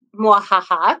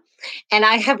Mwahaha. And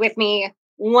I have with me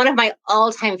one of my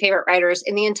all-time favorite writers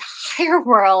in the entire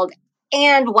world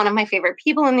and one of my favorite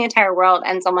people in the entire world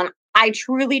and someone I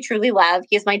truly, truly love.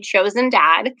 He is my chosen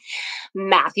dad,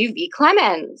 Matthew V.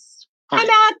 Clemens. Hi,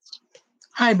 Matt.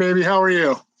 Hi, baby. How are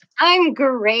you? I'm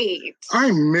great.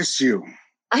 I miss you.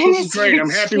 This is great. I'm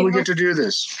happy we get to do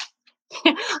this.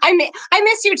 I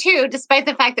miss you too, despite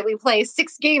the fact that we play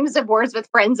 6 games of Words with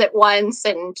Friends at once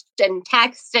and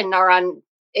text and are on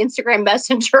Instagram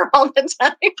Messenger all the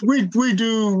time. We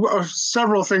do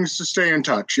several things to stay in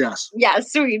touch, yes.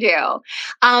 Yes, we do.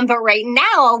 But right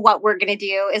now, what we're going to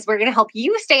do is we're going to help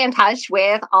you stay in touch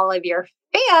with all of your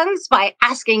fans by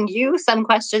asking you some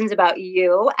questions about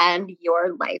you and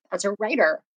your life as a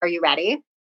writer. Are you ready?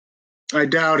 I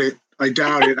doubt it. I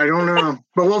don't know,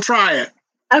 but we'll try it.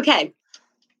 Okay.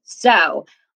 So,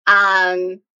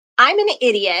 I'm an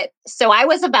idiot. So I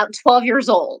was about 12 years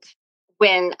old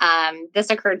when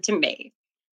this occurred to me.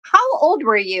 How old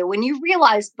were you when you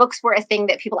realized books were a thing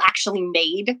that people actually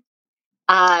made,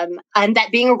 and that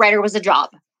being a writer was a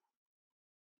job?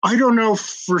 I don't know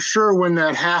for sure when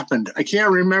that happened. I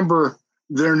can't remember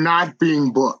there not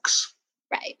being books.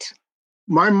 Right.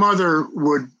 My mother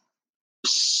would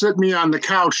sit me on the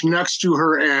couch next to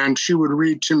her and she would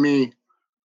read to me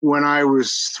when I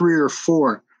was 3 or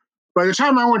 4. By the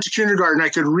time I went to kindergarten, I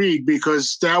could read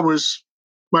because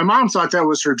my mom thought that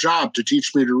was her job to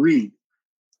teach me to read.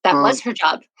 That was her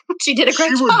job. She did a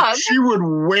great job. She would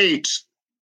wait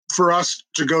for us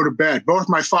to go to bed, both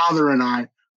my father and I,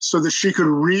 so that she could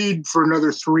read for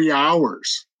another 3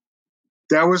 hours.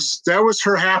 That was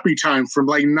her happy time from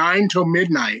like 9 till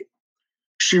midnight.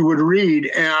 She would read,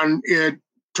 and it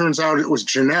turns out it was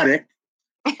genetic.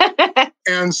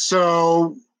 And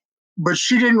so, but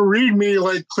she didn't read me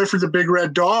like Clifford the Big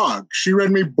Red Dog. She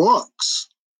read me books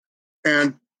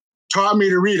and taught me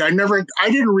to read. I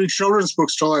didn't read children's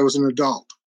books till I was an adult.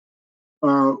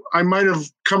 I might have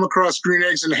come across Green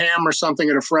Eggs and Ham or something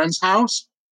at a friend's house,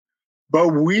 but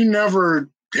we never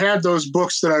had those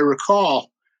books that I recall.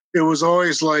 It was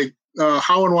always like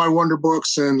How and Why Wonder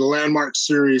Books and the Landmark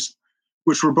series,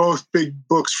 which were both big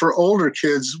books for older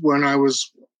kids when I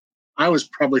was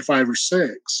probably 5 or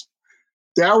 6.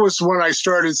 That was when I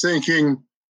started thinking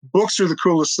books are the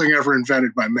coolest thing ever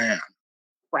invented by man.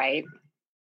 Right.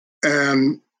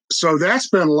 And so that's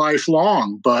been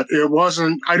lifelong, but it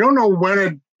wasn't, I don't know when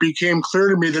it became clear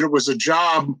to me that it was a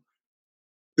job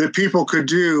that people could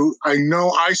do. I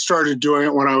know I started doing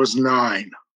it when I was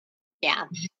 9. Yeah.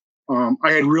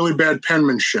 I had really bad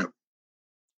penmanship.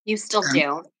 You still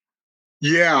do.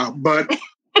 Yeah, but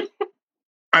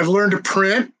I've learned to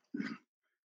print.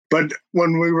 But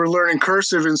when we were learning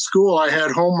cursive in school, I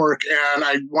had homework,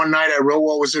 and one night I wrote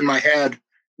what was in my head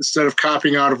instead of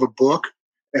copying out of a book,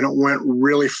 and it went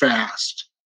really fast.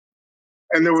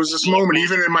 And there was this moment,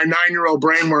 even in my 9-year-old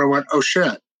brain, where I went, "Oh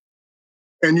shit!"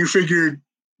 And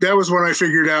that was when I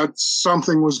figured out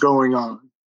something was going on.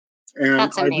 And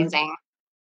that's amazing.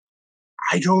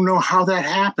 I don't know how that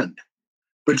happened,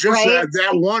 but just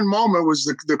that one moment was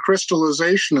the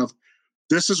crystallization of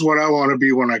this is what I want to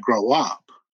be when I grow up.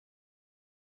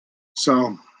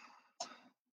 So,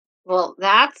 well,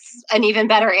 that's an even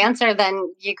better answer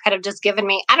than you could have just given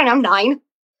me. I don't know, 9.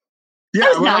 Yeah, I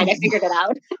was 9. I figured it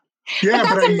out.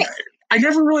 Yeah, but I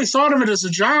never really thought of it as a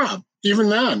job, even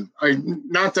then.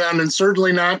 Not then, and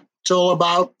certainly not till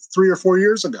about 3 or 4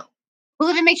 years ago. Well,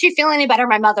 if it makes you feel any better,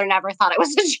 my mother never thought it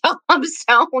was a job,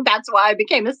 so that's why I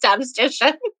became a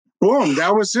statistician. Boom,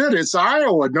 that was it. It's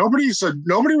Iowa. Nobody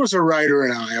was a writer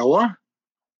in Iowa.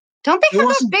 Don't they have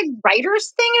a big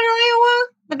writers thing in Iowa?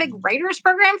 The big writers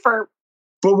program for...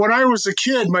 But when I was a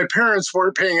kid, my parents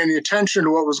weren't paying any attention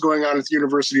to what was going on at the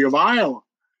University of Iowa.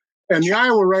 And the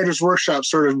Iowa Writers Workshop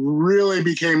sort of really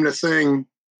became the thing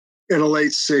in the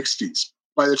late 60s,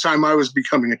 by the time I was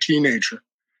becoming a teenager.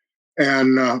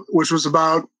 And which was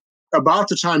about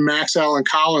the time Max Allen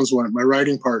Collins went, my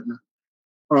writing partner.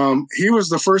 He was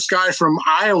the first guy from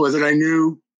Iowa that I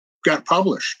knew got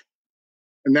published.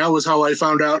 And that was how I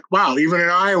found out, wow, even in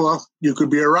Iowa, you could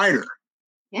be a writer.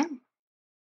 Yeah.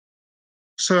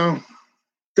 So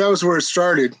that was where it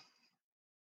started.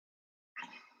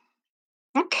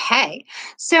 Okay.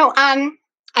 So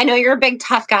I know you're a big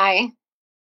tough guy,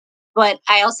 but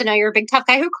I also know you're a big tough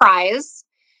guy who cries.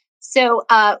 So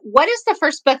what is the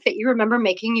first book that you remember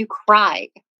making you cry?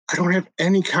 I don't have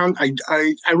any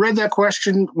I read that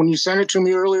question when you sent it to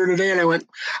me earlier today, and I went,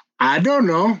 I don't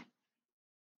know.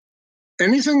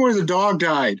 Anything where the dog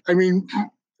died. I mean,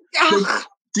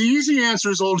 the easy answer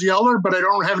is Old Yeller, but I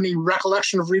don't have any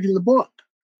recollection of reading the book.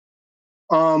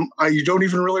 I don't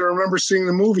even really remember seeing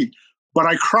the movie. but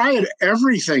I cry at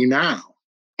everything now.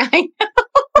 I know.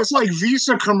 It's like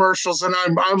Visa commercials, and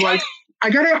I'm like,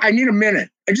 I need a minute.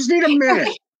 I just need a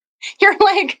minute. You're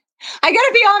like, I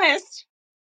gotta be honest.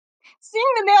 Seeing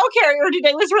the mail carrier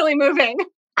today was really moving.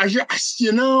 I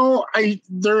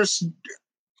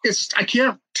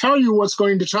can't tell you what's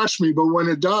going to touch me, but when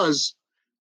it does,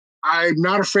 I'm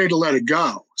not afraid to let it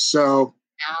go. So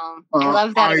I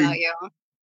love that about you.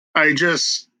 I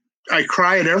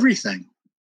cry at everything.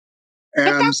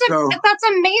 And that's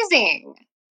amazing.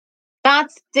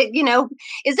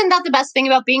 Isn't that the best thing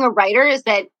about being a writer is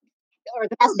that, or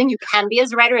the best thing you can be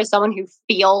as a writer is someone who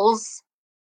feels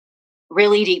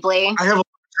really deeply? I have a lot of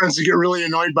friends that get really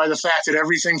annoyed by the fact that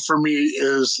everything for me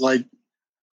is like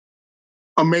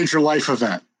a major life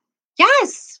event.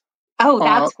 Yes. Oh,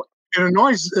 it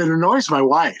annoys my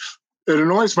wife. It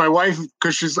annoys my wife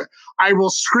because she's like, I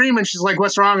will scream and she's like,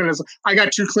 "What's wrong?" And it's, I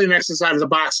got 2 Kleenexes out of the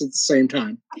box at the same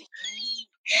time.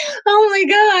 Oh my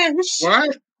gosh.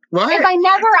 What? If I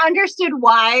never understood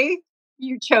why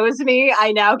you chose me,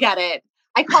 I now get it.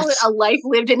 I call it a life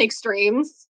lived in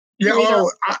extremes. Yeah.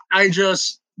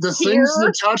 The things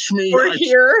that touch me,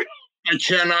 I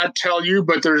cannot tell you,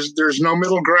 but there's no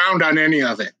middle ground on any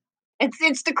of it.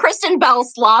 It's the Kristen Bell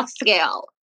sloth scale.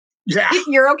 Yeah.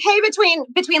 You're okay between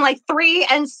like 3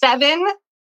 and 7,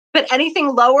 but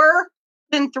anything lower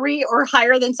than 3 or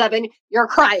higher than 7, you're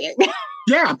crying.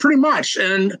 Yeah, pretty much.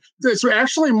 And it's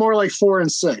actually more like 4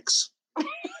 and 6. If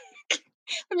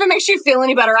it makes you feel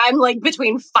any better, I'm like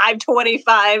between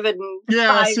 525 and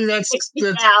yeah. See, that's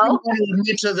now. I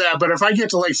admit to that, but if I get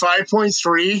to like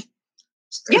 5.3,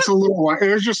 it's a little one.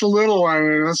 It was just a little one,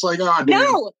 and it's like, oh, damn.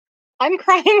 No, I'm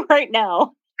crying right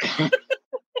now.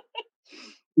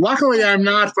 Luckily, I'm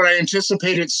not, but I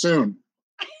anticipate it soon.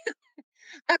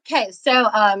 Okay, so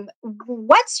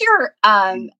what's your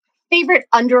favorite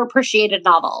underappreciated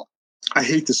novel? I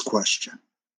hate this question.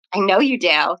 I know you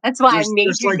do. That's why I made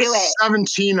you do it.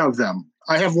 17 of them.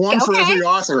 I have one for every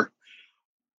author.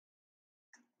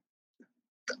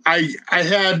 I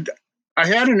had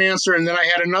an answer, and then I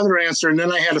had another answer, and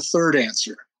then I had a third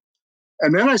answer.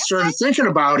 And then I started thinking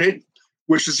about it,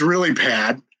 which is really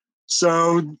bad.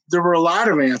 So there were a lot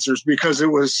of answers because I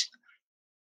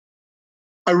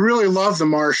really love The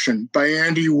Martian by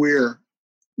Andy Weir,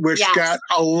 which got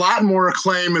a lot more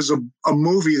acclaim as a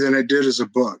movie than it did as a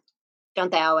book. Don't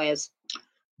they always?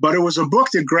 But it was a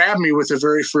book that grabbed me with the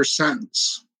very first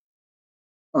sentence.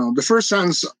 The first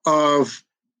sentence of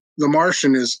The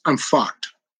Martian is, "I'm fucked."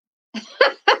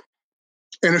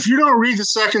 And if you don't read the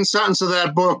second sentence of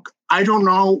that book, I don't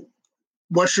know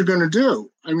what you're going to do.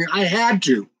 I mean, I had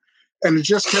to. And it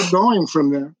just kept going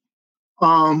from there.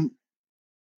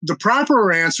 The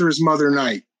proper answer is Mother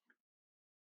Night.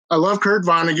 I love Kurt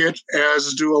Vonnegut,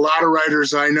 as do a lot of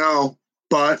writers I know,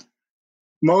 but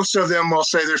most of them will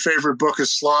say their favorite book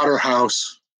is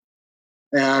Slaughterhouse.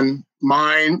 And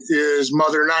mine is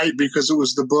Mother Night because it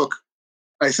was the book,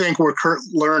 I think, where Kurt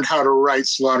learned how to write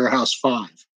Slaughterhouse-5.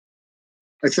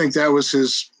 I think that was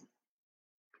his.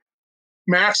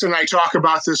 Max and I talk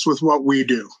about this with what we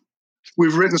do.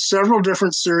 We've written several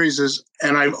different series,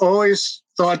 and I've always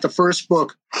thought the first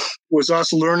book was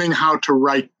us learning how to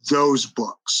write those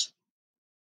books.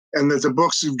 And that the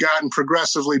books have gotten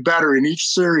progressively better in each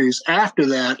series after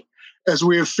that, as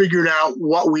we have figured out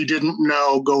what we didn't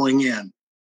know going in.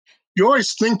 You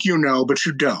always think you know, but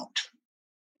you don't.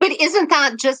 But isn't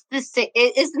that just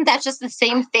the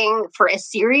same thing for a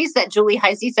series that Julie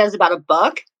Heisey says about a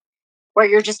book, where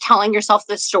you're just telling yourself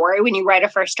the story when you write a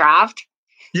first draft?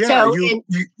 Yeah, so you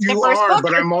are,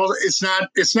 but it's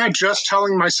not just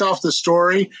telling myself the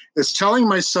story, it's telling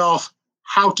myself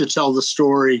how to tell the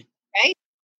story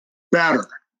better.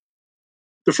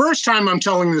 The first time I'm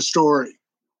telling the story,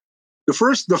 the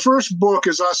first book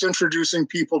is us introducing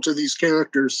people to these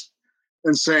characters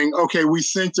and saying, okay, we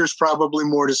think there's probably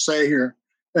more to say here,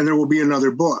 and there will be another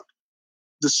book.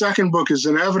 The second book is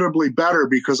inevitably better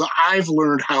because I've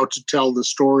learned how to tell the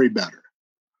story better.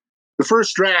 The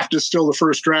first draft is still the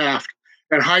first draft,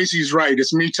 and Heisey's right.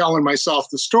 It's me telling myself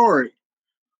the story.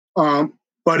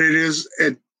 But it is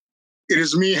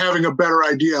me having a better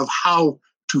idea of how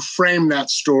to frame that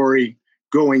story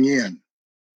going in.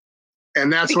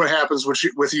 And that's what happens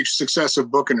with each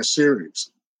successive book in a series.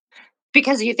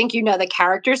 Because you think you know the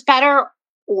characters better,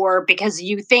 or because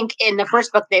you think in the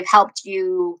first book they've helped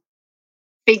you,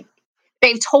 they've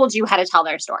told you how to tell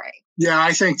their story? Yeah,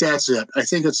 I think that's it. I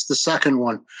think it's the second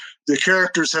one. The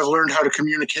characters have learned how to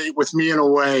communicate with me in a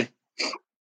way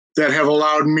that have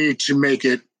allowed me to make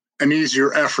it an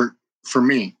easier effort for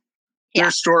me. Yeah.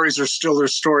 Their stories are still their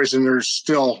stories, and their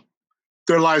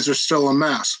lives are still a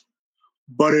mess.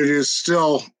 but it is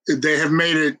still, they have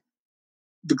made it,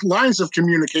 the lines of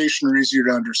communication are easier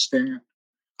to understand.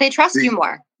 They trust you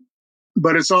more.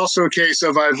 But it's also a case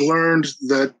of I've learned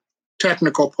the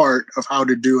technical part of how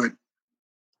to do it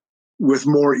with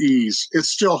more ease. It's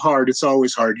still hard. It's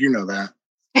always hard. You know that.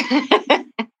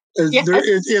 Yes.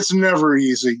 It's never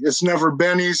easy. It's never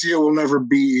been easy. It will never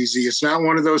be easy. It's not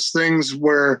one of those things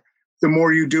where the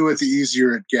more you do it, the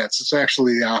easier it gets. It's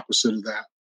actually the opposite of that.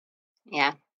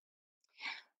 Yeah.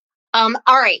 All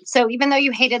right. So even though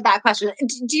you hated that question,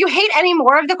 do you hate any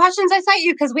more of the questions I sent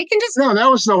you? Because we can just No, that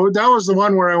was the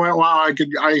one where I went, wow,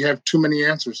 I have too many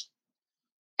answers.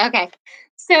 Okay.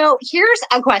 So here's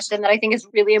a question that I think is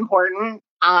really important.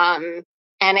 And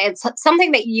it's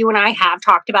something that you and I have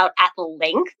talked about at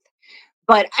length,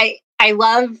 but I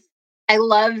love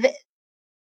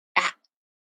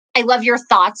your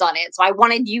thoughts on it. So I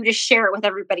wanted you to share it with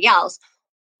everybody else.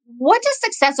 What does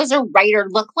success as a writer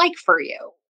look like for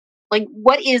you? Like,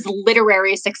 what is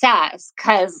literary success?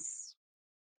 Because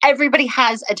everybody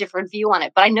has a different view on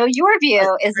it, but I know your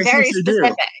view is very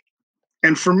specific.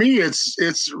 And for me,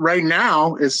 it's right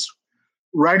now, it's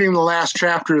writing the last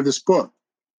chapter of this book.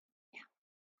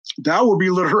 That will be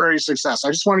literary success.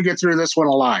 I just want to get through this one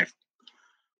alive.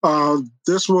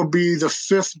 This will be the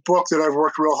 5th book that I've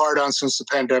worked real hard on since the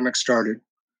pandemic started.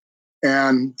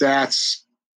 And that's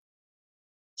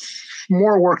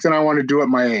more work than I want to do at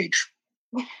my age.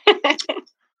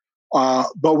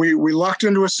 But we lucked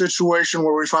into a situation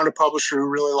where we found a publisher who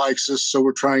really likes us, so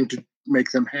we're trying to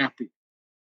make them happy.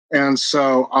 And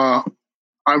so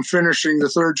I'm finishing the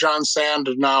 3rd John Sand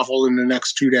novel in the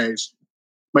next 2 days.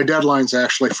 My deadline's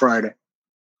actually Friday.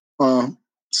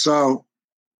 So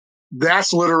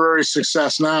that's literary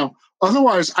success now.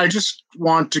 Otherwise, I just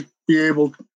want to be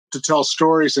able to tell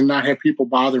stories and not have people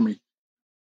bother me.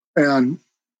 And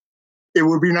it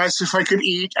would be nice if I could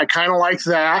eat. I kind of like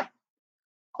that.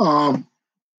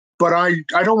 But I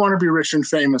don't want to be rich and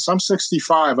famous. I'm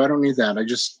 65. I don't need that. I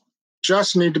just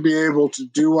need to be able to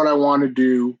do what I want to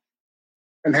do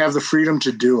and have the freedom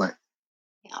to do it.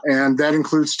 Yeah. And that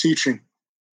includes teaching.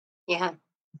 Yeah.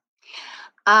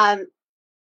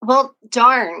 Well,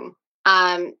 darn.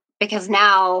 Because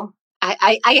now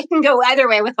I can go either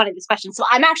way with one of these questions. So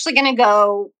I'm actually going to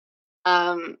go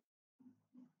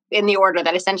in the order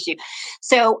that I sent you.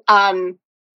 So freedom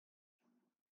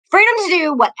to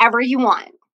do whatever you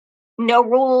want. No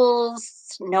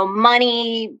rules, no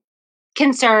money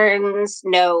concerns,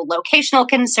 no locational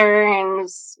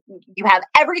concerns. You have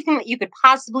everything that you could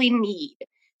possibly need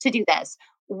to do this.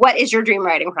 What is your dream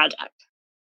writing project?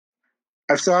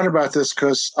 I've thought about this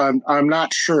because I'm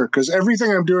not sure, because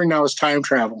everything I'm doing now is time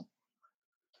travel.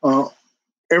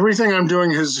 Everything I'm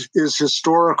doing is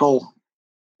historical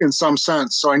in some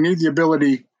sense. So I need the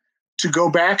ability to go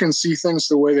back and see things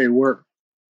the way they were.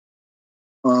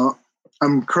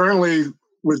 I'm currently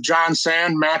with John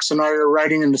Sand. Max and I are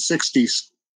writing in the 60s.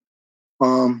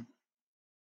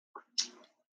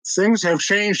 Things have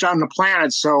changed on the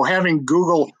planet, so having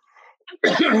Google,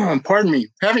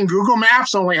 having Google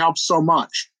Maps only helps so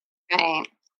much. Right.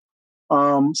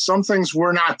 Some things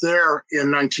were not there in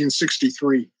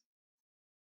 1963.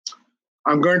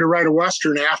 I'm going to write a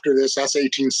Western after this. That's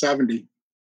 1870.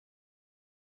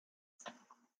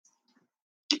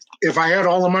 If I had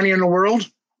all the money in the world,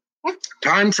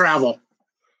 time travel.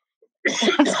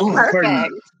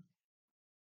 Perfect.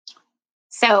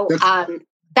 So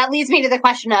that leads me to the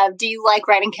question of, do you like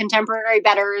writing contemporary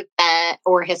better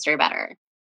or history better?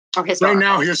 Or historical? Right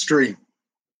now, history.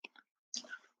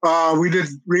 We did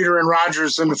Reader and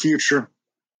Rogers in the future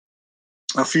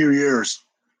a few years.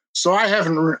 So I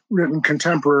haven't written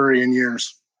contemporary in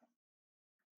years.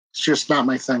 It's just not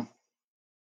my thing.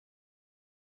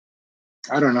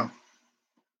 I don't know.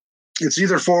 It's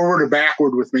either forward or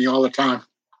backward with me all the time.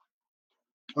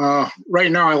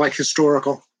 Right now, I like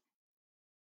historical.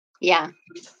 Yeah.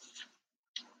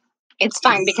 It's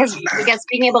fun because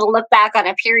being able to look back on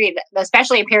a period,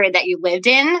 especially a period that you lived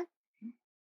in,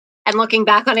 and looking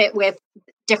back on it with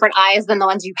different eyes than the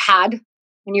ones you had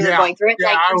when you were going through it.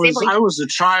 Yeah, like, I was a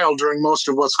child during most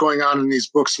of what's going on in these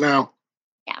books now.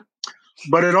 Yeah.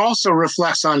 But it also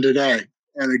reflects on today,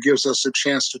 and it gives us a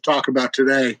chance to talk about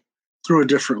today through a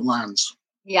different lens.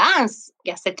 Yes,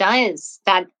 it does.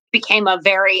 That became a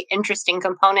very interesting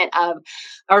component of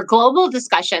our global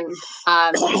discussion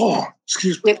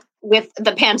with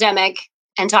the pandemic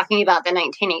and talking about the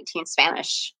 1918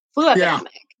 Spanish flu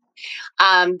epidemic.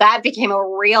 That became a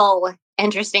real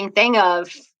interesting thing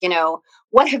of,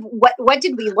 what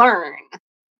did we learn?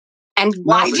 And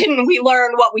why didn't we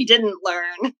learn what we didn't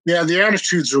learn? Yeah, the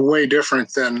attitudes are way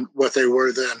different than what they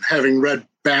were then, having read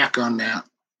back on that.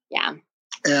 Yeah.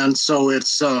 And so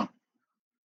it's an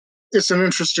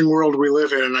interesting world we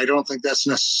live in, and I don't think that's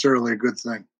necessarily a good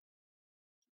thing.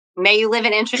 May you live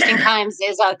in interesting times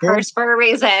is a curse for a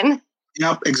reason.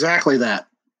 Yep, exactly that.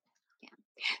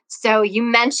 So you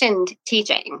mentioned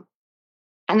teaching,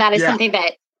 and that is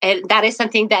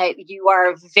something that you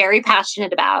are very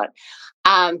passionate about.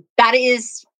 That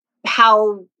is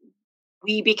how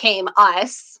we became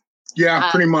us. Yeah,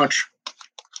 pretty much.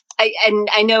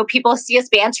 I know people see us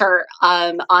banter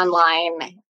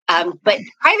online, but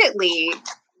privately,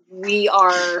 we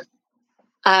are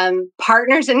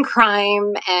partners in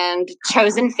crime and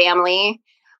chosen family.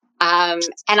 And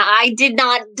I did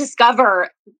not discover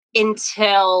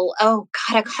until,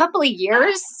 a couple of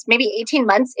years, maybe 18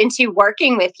 months into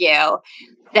working with you,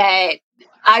 that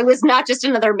I was not just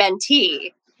another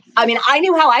mentee. I mean, I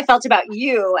knew how I felt about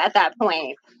you at that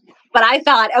point, but I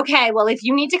thought, okay, well, if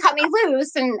you need to cut me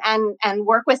loose and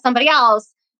work with somebody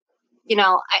else,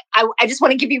 I just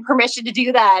want to give you permission to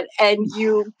do that. And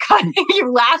you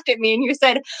you laughed at me and you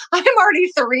said, I'm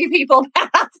already 3 people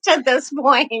past at this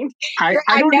point. I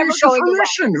don't need your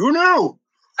permission. Away. Who knew?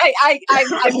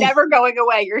 I'm never going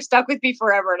away. You're stuck with me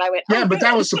forever. And I went, yeah, but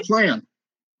that was the plan.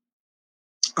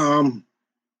 Pardon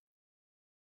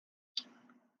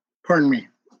me.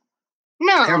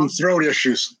 No. I'm having throat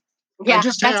issues. Yeah, I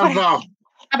just have what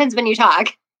happens when you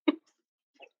talk.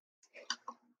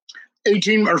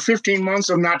 18 or 15 months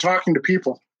of not talking to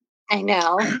people. I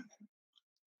know.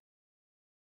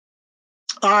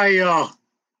 I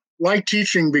like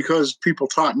teaching because people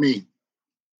taught me.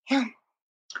 Yeah.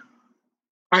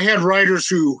 I had writers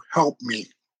who helped me.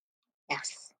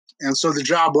 Yes. And so the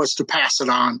job was to pass it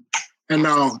on. And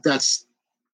now that's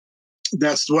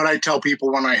what I tell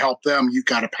people when I help them. You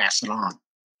got to pass it on.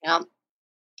 Yeah.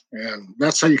 And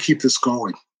that's how you keep this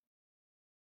going.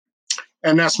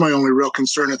 And that's my only real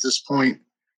concern at this point,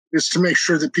 is to make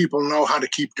sure that people know how to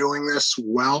keep doing this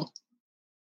well.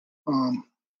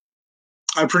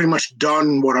 I've pretty much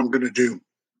done what I'm going to do.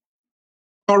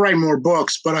 I'll write more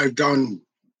books, but I've done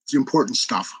the important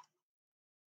stuff.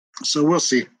 So we'll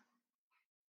see.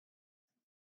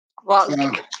 Well,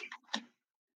 don't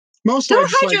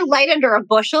hide your light under a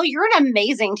bushel. You're an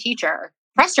amazing teacher.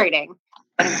 Frustrating,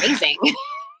 but amazing.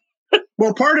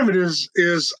 Well, part of it is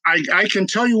I can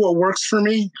tell you what works for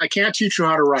me. I can't teach you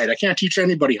how to write. I can't teach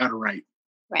anybody how to write.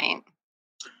 Right.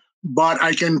 But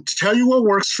I can tell you what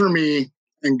works for me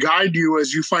and guide you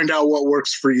as you find out what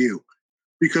works for you,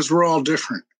 because we're all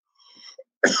different.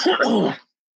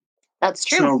 That's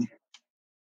true. So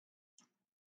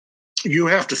you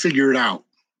have to figure it out.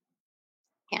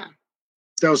 Yeah.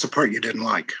 That was the part you didn't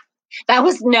like. That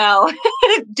was no.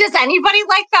 Does anybody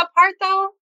like that part though?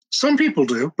 Some people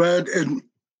do, but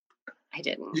I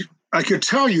didn't. I could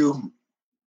tell you,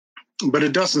 but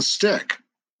it doesn't stick.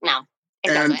 No,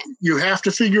 it and doesn't. You have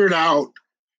to figure it out,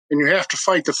 and you have to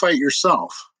fight the fight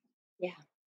yourself. Yeah.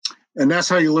 And that's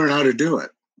how you learn how to do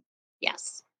it.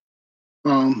 Yes.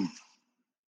 I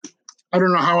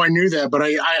don't know how I knew that, but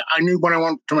I knew when I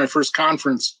went to my first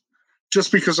conference,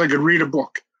 just because I could read a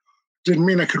book didn't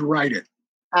mean I could write it.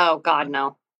 Oh God,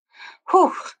 no.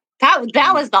 Whew. That was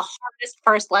the hardest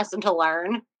first lesson to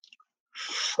learn.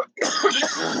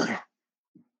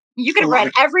 You could have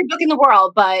read every book in the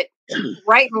world, but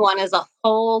writing one is a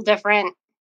whole different.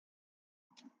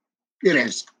 It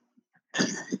is.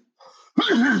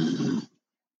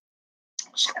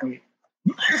 Sorry.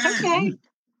 Okay.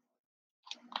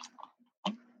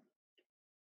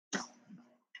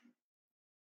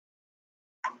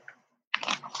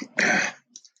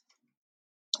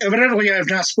 Evidently, I've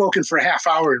not spoken for a half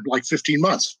hour in like 15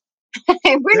 months. We're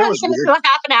not even into a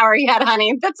half an hour yet,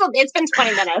 honey. It's been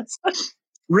 20 minutes.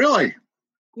 Really?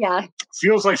 Yeah.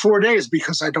 Feels like 4 days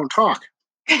because I don't talk.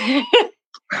 Yeah,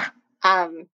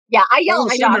 I yell at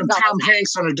my dogs. I'm Tom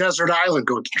Hanks on a desert island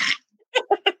going.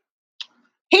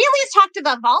 He at least talked to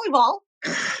the volleyball.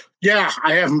 Yeah,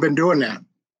 I haven't been doing that.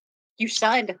 You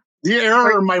should. The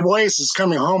error in my voice is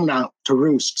coming home now to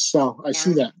roost, so I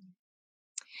see that.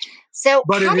 So,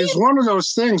 but it is one of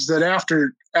those things that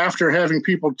after having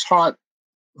people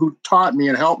who taught me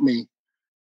and helped me,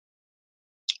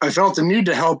 I felt the need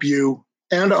to help you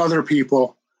and other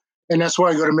people. And that's why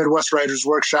I go to Midwest Writers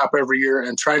Workshop every year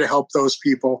and try to help those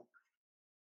people.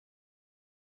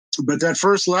 But that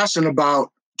first lesson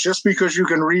about just because you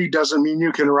can read doesn't mean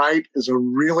you can write is a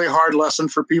really hard lesson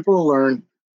for people to learn.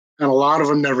 And a lot of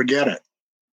them never get it.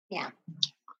 Yeah.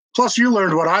 Plus, you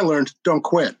learned what I learned. Don't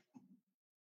quit.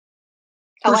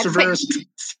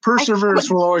 Perseverance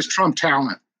will always trump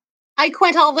talent. I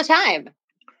quit all the time.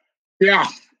 Yeah.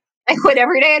 I quit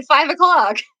every day at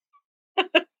 5:00.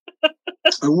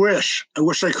 I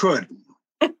wish I could.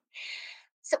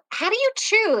 So how do you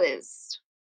choose?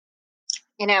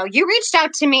 You reached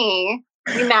out to me.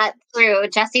 We met through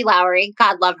Jessie Lowry.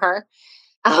 God love her.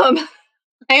 Um,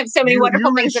 I have so many You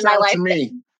wonderful things in reached my out life to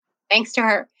me. thanks to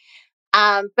her.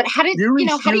 But how did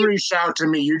how do You you? reached out to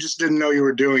me. You just didn't know you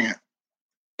were doing it.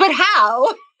 But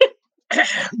how?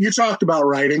 You talked about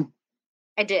writing.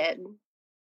 I did.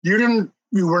 You didn't.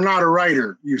 You were not a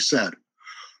writer. You said.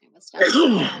 I must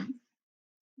not.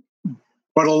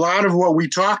 But a lot of what we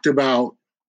talked about,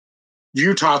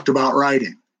 you talked about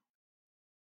writing.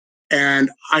 And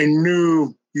I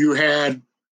knew you had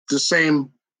the same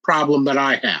problem that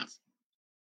I have.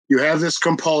 You have this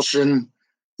compulsion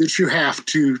that you have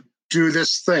to do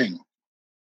this thing.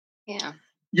 Yeah.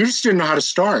 You just didn't know how to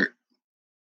start.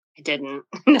 I didn't.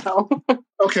 No.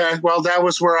 Okay, well, that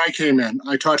was where I came in.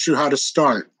 I taught you how to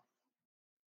start.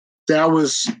 That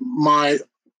was my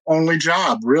only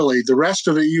job, really. The rest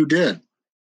of it you did.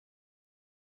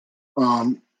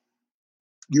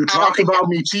 You I don't talk think about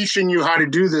me teaching you how to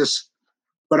do this,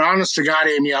 but honest to God,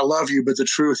 Aimee, I love you, but the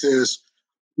truth is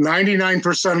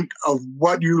 99% of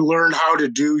what you learned how to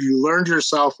do, you learned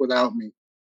yourself without me.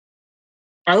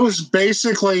 I was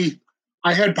basically,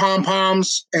 I had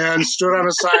pom-poms and stood on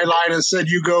a sideline and said,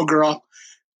 you go, girl.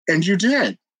 And you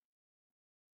did.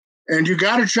 And you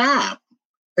got a job.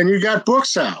 And you got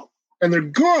books out. And they're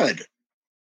good.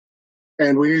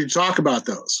 And we need to talk about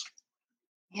those.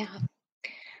 Yeah.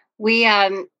 We I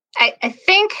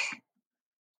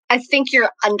think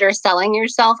you're underselling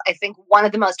yourself. I think one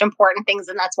of the most important things,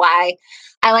 and that's why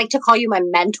I like to call you my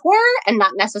mentor and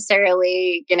not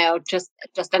necessarily, just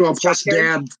an Well, plus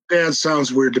instructor. dad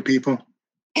sounds weird to people.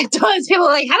 It does. People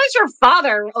are like, how does your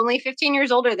father, only 15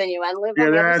 years older than you and live Yeah,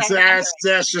 on the other side of the country?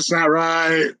 that's just not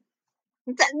right.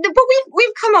 But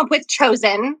we've come up with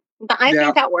chosen. I Yeah.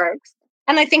 think that works.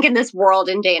 And I think in this world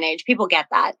and day and age, people get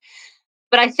that.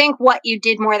 But I think what you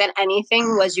did more than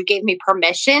anything was you gave me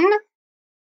permission.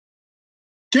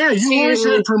 Yeah, you always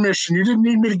had permission. You didn't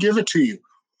need me to give it to you.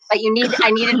 But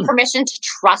I needed permission to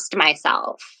trust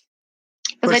myself.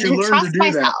 Because I But you didn't learned to trust do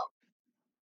that. myself.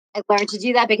 I learned to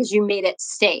do that because you made it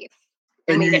safe.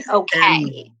 You And made it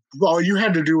okay. all you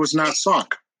had to do was not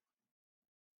suck.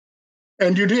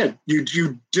 And you did. You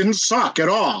didn't suck at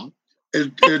all.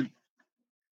 But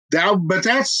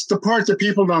that's the part that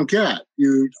people don't get.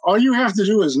 All you have to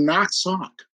do is not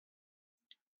suck.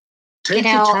 Take the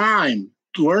time,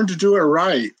 learn to do it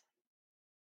right.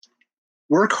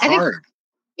 Work hard.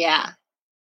 Yeah.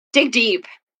 Dig deep.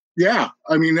 Yeah.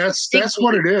 I mean, that's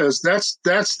what it is.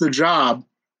 That's the job.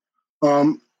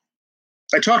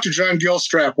 I talked to John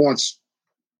Gilstrap once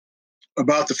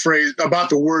about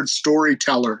the word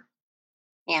storyteller.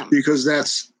 Yeah. Because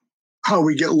that's how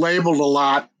we get labeled a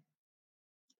lot.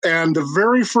 And the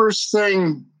very first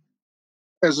thing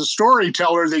as a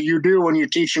storyteller that you do when you're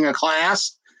teaching a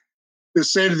class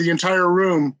is say to the entire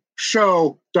room,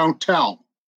 show, don't tell.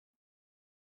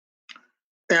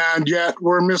 And yet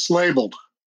we're mislabeled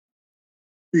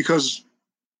because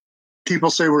people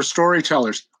say we're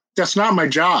storytellers. That's not my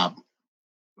job.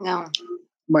 No.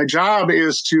 My job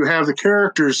is to have the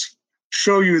characters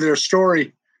show you their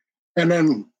story, and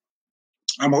then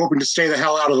I'm hoping to stay the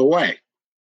hell out of the way.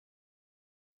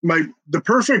 The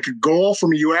perfect goal for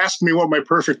me, you asked me what my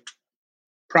perfect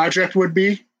project would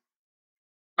be.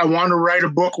 I want to write a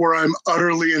book where I'm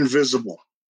utterly invisible.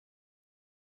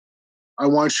 I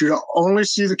want you to only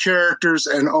see the characters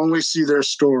and only see their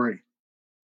story.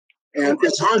 And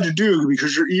it's hard to do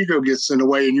because your ego gets in the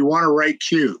way and you want to write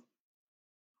cute.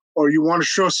 Or you want to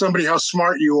show somebody how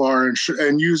smart you are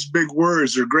and use big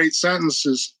words or great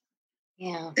sentences.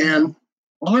 Yeah. And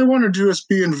all I want to do is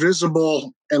be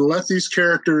invisible and let these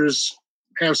characters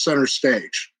have center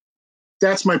stage.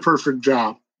 That's my perfect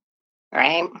job.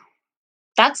 Right.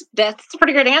 That's a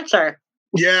pretty good answer.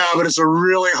 Yeah, but it's a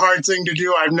really hard thing to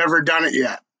do. I've never done it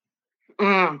yet.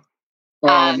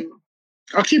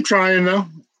 I'll keep trying though.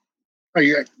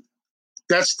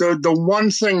 That's the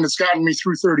one thing that's gotten me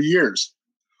through 30 years.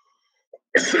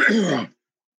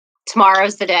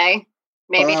 Tomorrow's the day.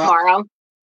 Maybe tomorrow.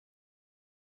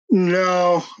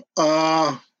 No,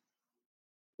 but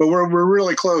we're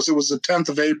really close. It was the 10th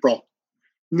of April,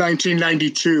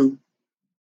 1992,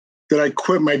 that I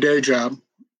quit my day job.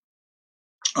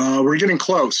 We're getting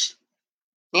close.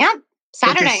 Yeah,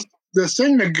 Saturday. The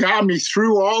thing that got me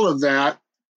through all of that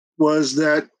was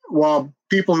that while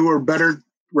people who were better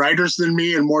writers than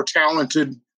me and more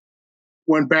talented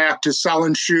went back to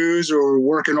selling shoes or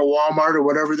working at Walmart or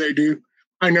whatever they do,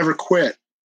 I never quit.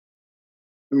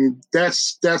 I mean,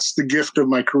 that's the gift of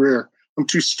my career. I'm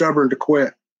too stubborn to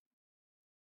quit.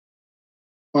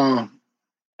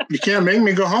 You can't make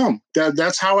me go home.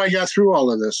 That's how I got through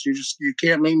all of this. You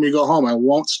can't make me go home. I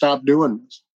won't stop doing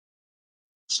this.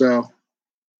 So,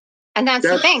 and that's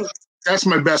the thing. That's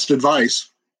my best advice.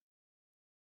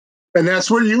 And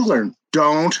that's what you learn.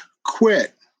 Don't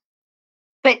quit.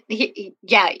 But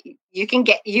yeah, you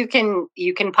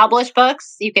can publish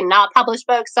books. You can not publish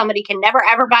books. Somebody can never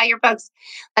ever buy your books,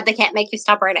 but they can't make you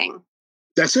stop writing.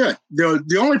 That's it.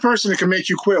 The only person that can make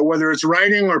you quit, whether it's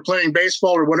writing or playing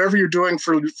baseball or whatever you're doing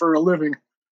for a living,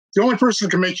 the only person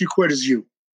that can make you quit is you.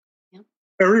 Yep.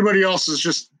 Everybody else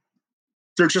is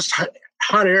they're just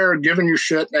hot air giving you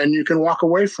shit, and you can walk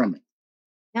away from it.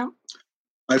 Yep.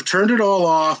 I've turned it all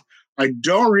off. I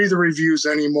don't read the reviews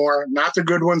anymore. Not the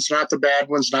good ones, not the bad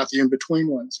ones, not the in-between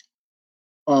ones.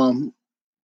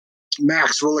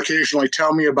 Max will occasionally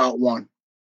tell me about one,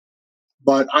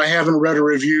 but I haven't read a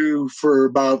review for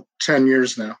about 10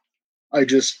 years now.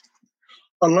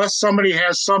 Unless somebody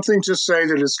has something to say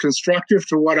that is constructive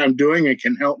to what I'm doing and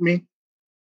can help me,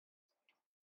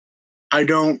 I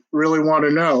don't really want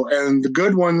to know. And the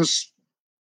good ones,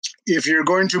 if you're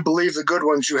going to believe the good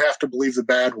ones, you have to believe the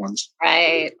bad ones.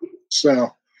 Right. So,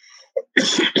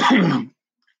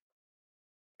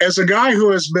 as a guy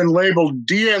who has been labeled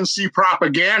DNC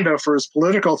propaganda for his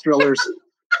political thrillers,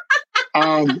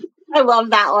 I love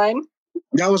that one.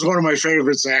 That was one of my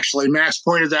favorites, actually. Max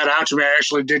pointed that out to me. I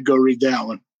actually did go read that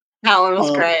one. That one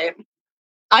was great.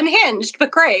 Unhinged,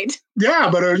 but great. Yeah,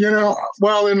 but in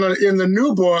the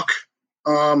new book,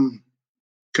 can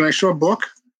I show a book?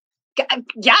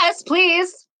 Yes,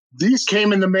 please. These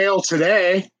came in the mail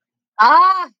today.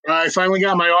 I finally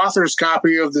got my author's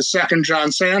copy of the second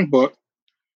John Sand book.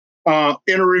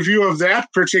 In a review of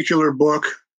that particular book,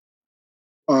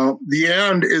 the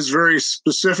end is very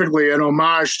specifically an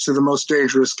homage to The Most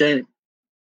Dangerous Game.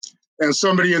 And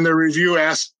somebody in the review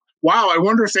asked, wow, I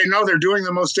wonder if they know they're doing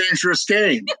The Most Dangerous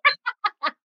Game.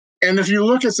 And if you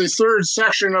look at the third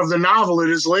section of the novel,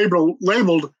 it is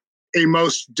labeled A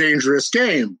Most Dangerous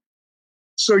Game.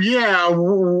 So yeah,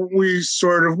 we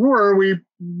sort of were. We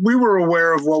were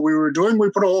aware of what we were doing. We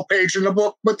put a whole page in the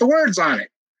book with the words on it.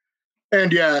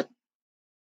 And yet,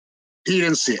 he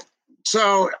didn't see it.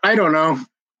 So I don't know.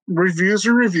 Reviews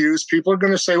are reviews. People are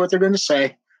going to say what they're going to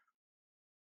say.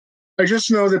 I just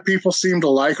know that people seem to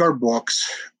like our books,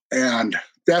 and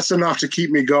that's enough to keep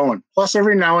me going. Plus,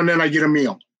 every now and then I get a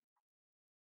meal.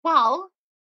 Well,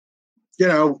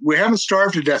 we haven't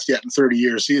starved to death yet in 30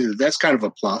 years either. That's kind of a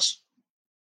plus.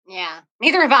 Yeah,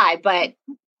 neither have I, but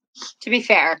to be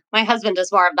fair, my husband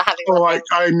does more of the heavy lifting.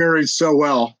 I married so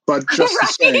well, but just the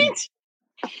same.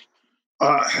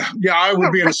 I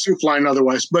would be in a soup line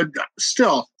otherwise. But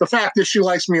still, the fact that she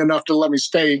likes me enough to let me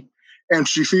stay and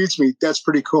she feeds me, that's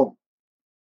pretty cool.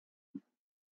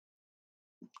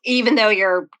 Even though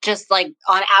you're just like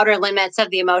on outer limits of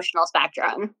the emotional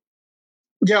spectrum.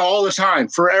 Yeah, all the time.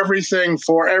 For everything,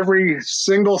 for every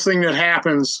single thing that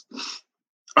happens,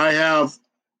 I have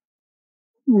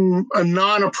a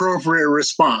non-appropriate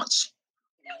response.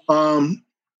 The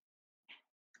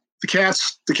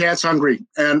cat's hungry,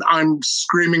 and I'm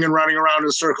screaming and running around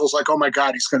in circles like, oh my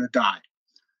God, he's going to die.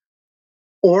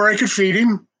 Or I could feed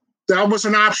him. That was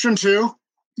an option too,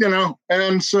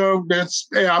 and so that's,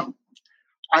 yeah.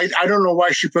 I don't know why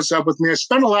she puts up with me. I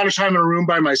spend a lot of time in a room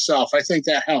by myself. I think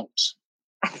that helps.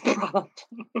 I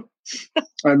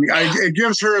mean, it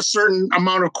gives her a certain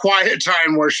amount of quiet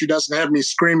time where she doesn't have me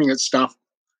screaming at stuff.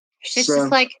 She's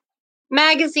just like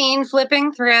magazine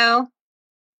flipping through.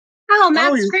 Oh,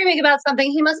 Matt's screaming about something.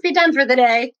 He must be done for the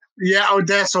day. Yeah,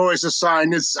 that's always a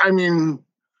sign. It's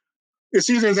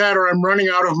either that or I'm running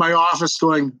out of my office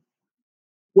going,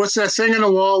 what's that thing in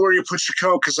the wall where you put your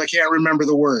coat? Because I can't remember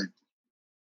the word.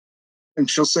 And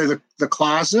she'll say the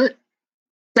closet.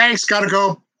 Thanks, got to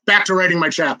go back to writing my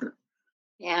chapter.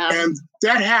 Yeah. And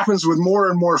that happens with more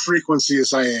and more frequency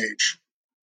as I age.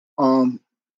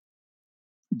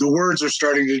 The words are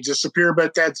starting to disappear,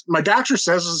 but my doctor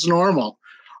says it's normal.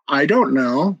 I don't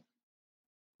know.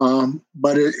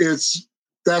 But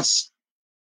that's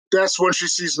when she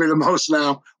sees me the most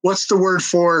now. What's the word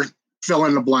for fill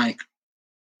in the blank?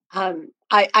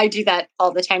 I do that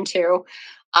all the time too.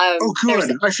 Oh,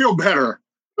 good. I feel better.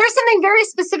 There's something very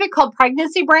specific called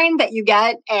pregnancy brain that you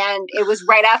get, and it was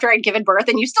right after I'd given birth,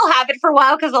 and you still have it for a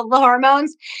while because of the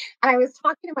hormones. And I was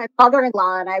talking to my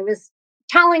mother-in-law, and I was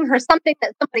telling her something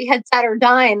that somebody had said or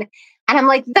done, and I'm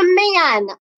like, the man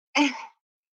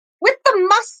with the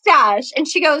mustache, and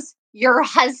she goes, your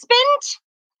husband?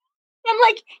 I'm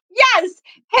like, yes,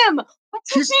 him.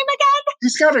 What's his name again?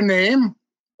 He's got a name.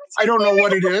 I don't know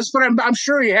what it is, but I'm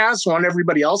sure he has one.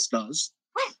 Everybody else does.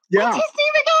 What's Yeah. his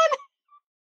name again?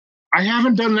 I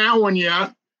haven't done that one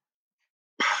yet.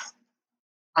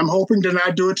 I'm hoping to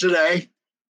not do it today.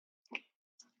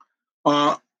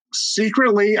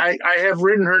 Secretly, I have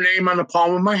written her name on the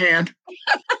palm of my hand.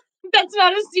 That's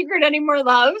not a secret anymore,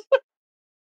 love.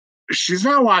 She's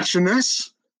not watching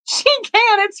this. She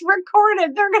can. It's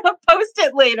recorded. They're going to post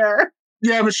it later.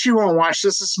 Yeah, but she won't watch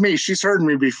this. It's me. She's heard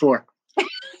me before.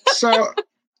 So,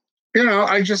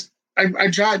 I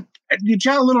jot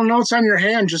little notes on your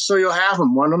hand just so you'll have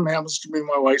them. One of them happens to be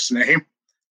my wife's name.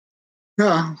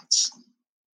 No,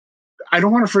 I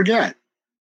don't want to forget.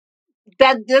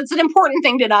 That's an important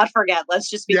thing to not forget. Let's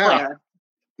just be clear.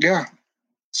 Yeah.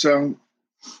 So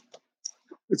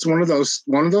it's one of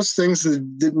those things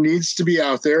that needs to be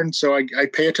out there, and so I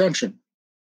pay attention.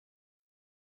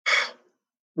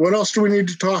 What else do we need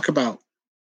to talk about?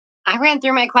 I ran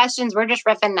through my questions. We're just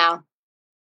riffing now.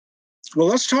 Well,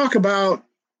 let's talk about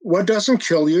what doesn't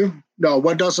kill you. No,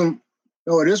 what doesn't.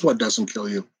 No, it is what doesn't kill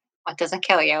you. What doesn't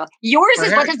kill you? Yours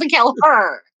is what doesn't kill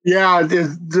her. Yeah,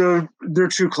 they're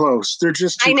too close. They're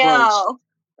just too close. I know.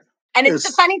 And it's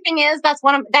the funny thing is that's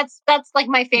like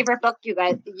my favorite book you've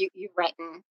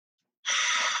written.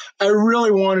 I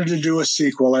really wanted to do a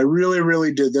sequel. I really,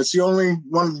 really did. That's the only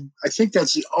one. I think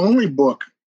that's the only book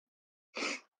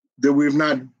that we've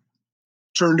not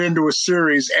turned into a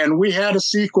series. And we had a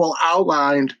sequel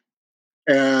outlined,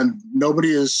 and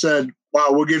nobody has said, "Wow,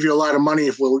 we'll give you a lot of money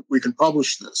if we can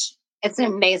publish this." It's an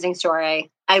amazing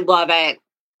story. I love it.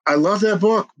 I love that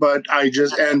book, but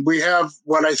and we have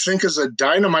what I think is a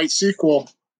dynamite sequel,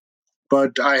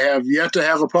 but I have yet to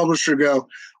have a publisher go,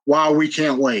 "Wow, we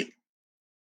can't wait."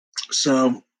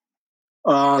 So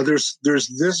there's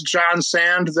this John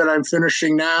Sand that I'm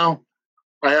finishing now.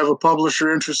 I have a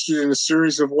publisher interested in a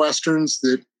series of Westerns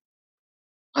that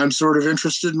I'm sort of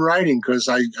interested in writing because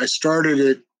I started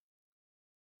it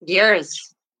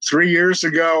 3 years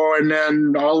ago, and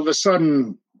then all of a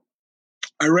sudden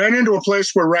I ran into a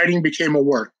place where writing became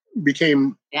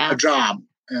a job,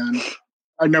 and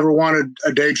I never wanted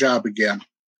a day job again.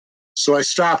 So I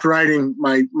stopped writing.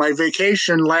 My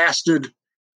vacation lasted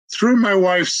through my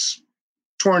wife's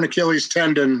torn Achilles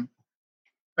tendon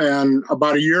and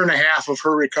about 1.5 years of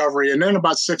her recovery, and then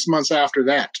about 6 months after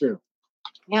that, too.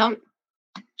 Yeah.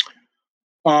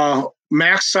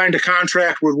 Max signed a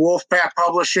contract with Wolfpack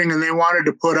Publishing, and they wanted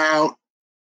to put out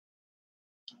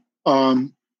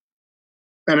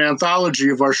an anthology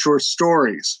of our short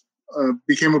stories.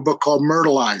 Became a book called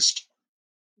Myrtleized.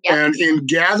 Yep. And in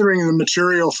gathering the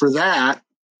material for that,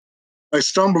 I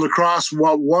stumbled across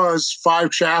what was 5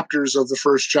 chapters of the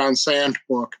first John Sand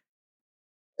book.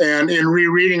 And in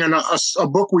rereading a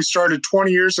book we started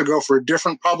 20 years ago for a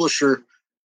different publisher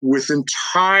with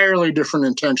entirely different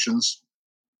intentions,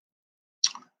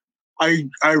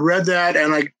 I read that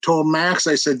and I told Max,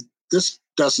 I said, this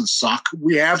doesn't suck.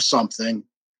 We have something.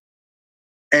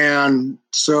 And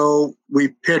so we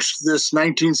pitched this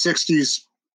 1960s,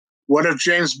 what if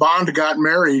James Bond got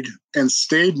married and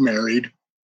stayed married?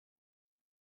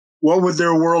 What would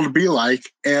their world be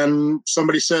like? And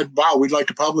somebody said, wow, we'd like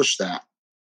to publish that.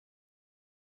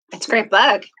 It's a great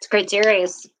book. It's a great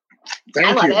series.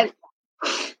 I love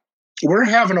it. We're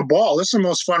having a ball. This is the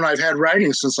most fun I've had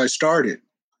writing since I started.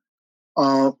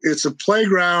 It's a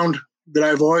playground that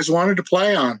I've always wanted to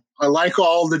play on. I like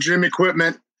all the gym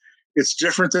equipment. It's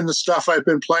different than the stuff I've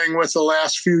been playing with the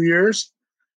last few years.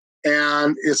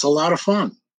 And it's a lot of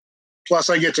fun. Plus,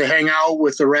 I get to hang out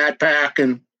with the Rat Pack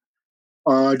and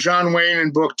John Wayne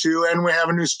in book 2. And we have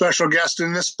a new special guest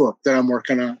in this book that I'm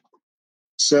working on.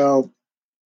 So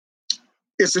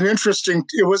it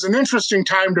was an interesting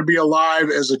time to be alive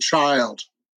as a child.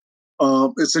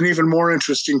 It's an even more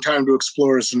interesting time to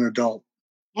explore as an adult.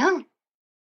 Yeah.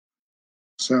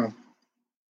 So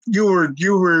you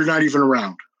were not even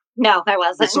around. No, I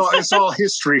wasn't. It's all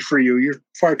history for you. You're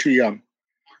far too young.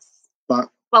 Yes.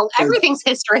 Well, everything's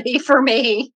history for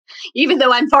me, even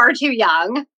though I'm far too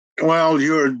young. Well,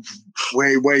 you're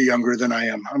way, way younger than I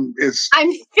am. I'm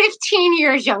 15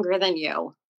 years younger than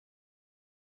you.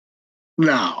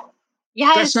 No.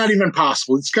 Yes. That's not even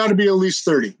possible. It's got to be at least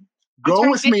 30. Go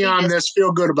with me on this.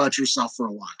 Feel good about yourself for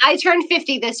a while. I turned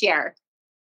 50 this year.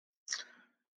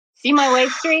 See my weight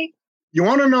streak? You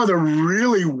want to know the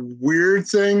really weird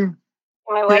thing?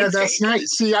 My weight streak. That's nice.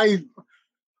 See,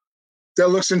 that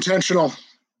looks intentional.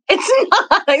 It's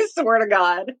not. I swear to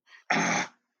God.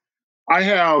 I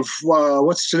have,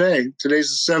 what's today?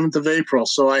 Today's the 7th of April.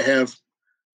 So I have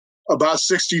about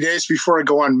 60 days before I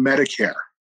go on Medicare.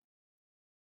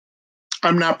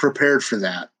 I'm not prepared for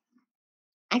that.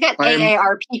 I got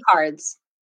AARP cards.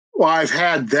 Well, I've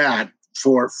had that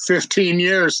for 15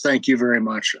 years. Thank you very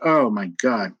much. Oh my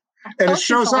God. And it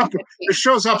shows up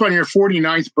on your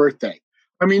 49th birthday.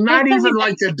 I mean, It's not even only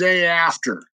like the day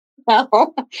after.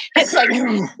 no. It's like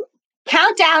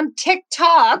countdown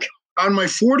TikTok. On my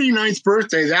 49th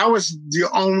birthday, that was the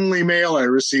only mail I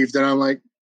received. And I'm like,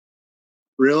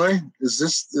 really? Is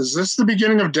this the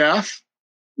beginning of death?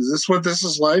 Is this what this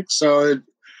is like?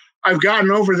 I've gotten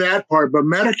over that part, but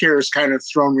Medicare has kind of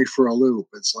thrown me for a loop.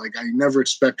 It's like I never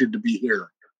expected to be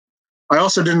here. I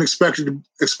also didn't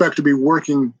expect to be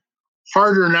working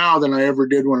harder now than I ever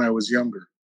did when I was younger.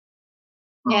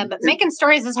 Yeah, but making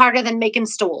stories is harder than making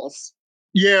stools.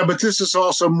 Yeah, but this is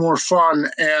also more fun,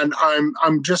 and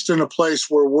I'm just in a place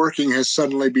where working has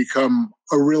suddenly become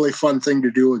a really fun thing to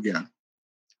do again.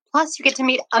 Plus, you get to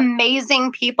meet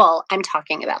amazing people. I'm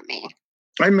talking about me.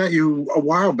 I met you a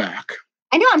while back.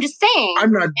 I know. I'm just saying.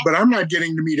 I'm not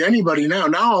getting to meet anybody now.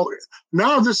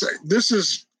 Now this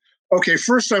is okay.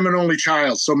 First, I'm an only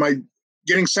child, so my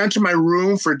getting sent to my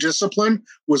room for discipline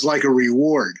was like a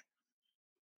reward.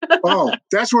 Oh,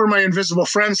 that's where my invisible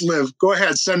friends live. Go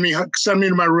ahead, send me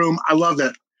to my room. I love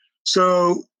that.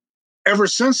 So ever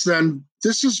since then,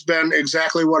 this has been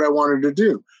exactly what I wanted to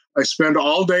do. I spend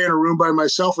all day in a room by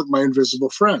myself with my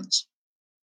invisible friends.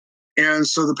 And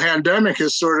so the pandemic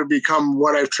has sort of become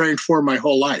what I've trained for my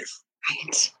whole life.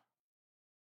 Right.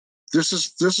 This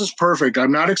is perfect.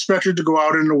 I'm not expected to go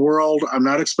out in the world. I'm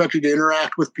not expected to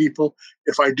interact with people.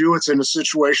 If I do, it's in a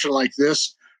situation like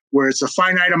this where it's a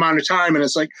finite amount of time and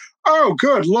it's like, oh,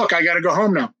 good, look, I got to go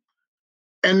home now.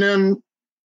 And then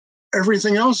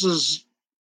everything else is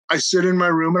I sit in my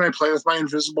room and I play with my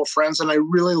invisible friends, and I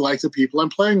really like the people I'm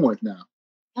playing with now.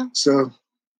 Yeah. So,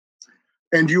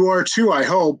 and you are too, I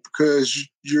hope, because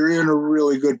you're in a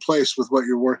really good place with what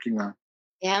you're working on.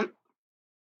 Yeah,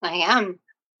 I am.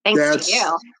 Thanks to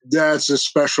you. That's a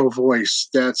special voice.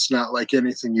 That's not like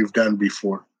anything you've done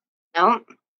before. No.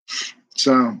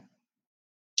 So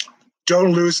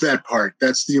don't lose that part.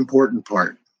 That's the important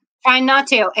part. Trying not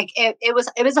to.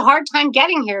 It was a hard time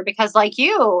getting here because, like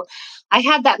you, I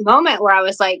had that moment where I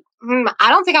was like, I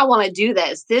don't think I want to do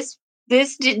this. This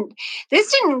didn't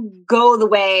go the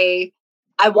way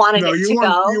I wanted it to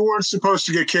go. You weren't supposed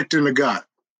to get kicked in the gut.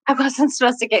 I wasn't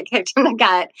supposed to get kicked in the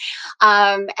gut.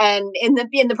 And in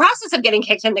the process of getting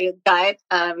kicked in the gut,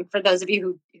 for those of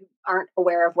you who aren't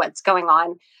aware of what's going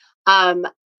on,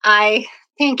 I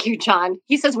thank you, John.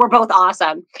 He says we're both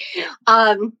awesome.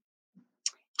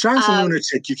 John's a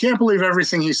lunatic. You can't believe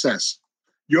everything he says.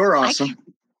 You're awesome.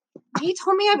 He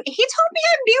told me I'm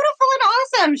beautiful and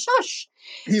awesome. Shush.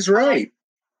 He's right.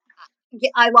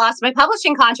 I lost my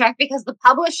publishing contract because the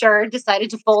publisher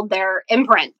decided to fold their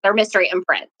imprint, their mystery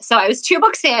imprint. So I was 2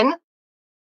 books in.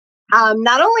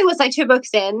 Not only was I 2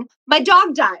 books in, my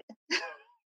dog died.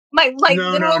 My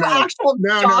actual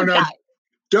dog died.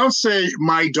 Don't say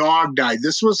my dog died.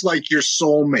 This was like your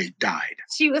soulmate died.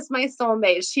 She was my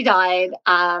soulmate. She died.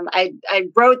 I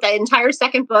wrote the entire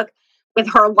second book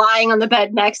with her lying on the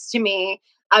bed next to me.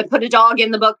 I put a dog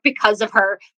in the book because of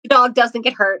her. The dog doesn't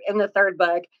get hurt in the third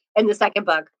book, in the second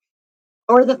book,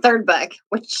 or the third book,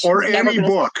 or any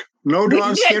book. No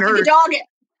dogs get hurt.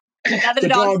 The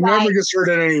dog never gets hurt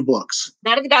in any books.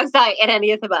 None of the dogs die in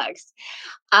any of the books.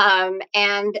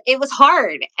 And it was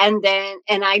hard. And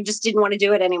I just didn't want to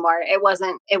do it anymore. It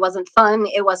wasn't fun.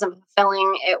 It wasn't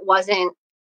fulfilling. It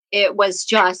was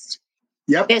just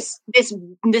this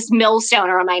millstone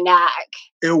around my neck.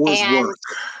 It was work.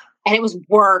 And it was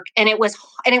work. And it was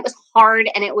hard,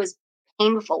 and it was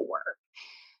painful work.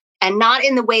 And not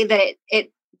in the way that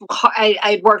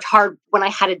I worked hard when I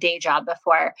had a day job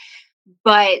before.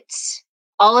 But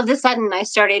all of a sudden I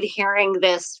started hearing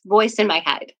this voice in my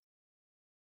head.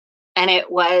 And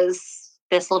it was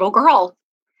this little girl.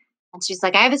 And she's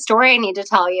like, I have a story I need to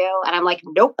tell you. And I'm like,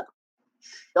 nope,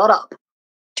 shut up.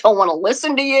 Don't want to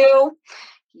listen to you.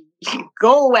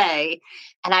 Go away.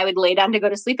 And I would lay down to go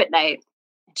to sleep at night.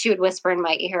 And she would whisper in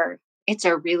my ear, it's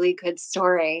a really good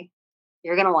story.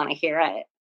 You're going to want to hear it.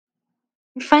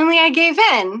 And finally, I gave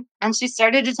in. And she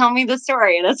started to tell me the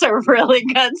story. And it's a really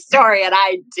good story. And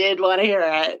I did want to hear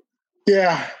it.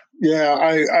 Yeah.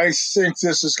 Yeah, I think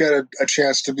this has got a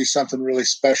chance to be something really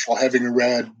special, having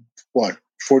read,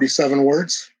 47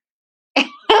 words?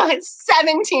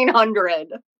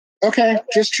 1,700. Okay,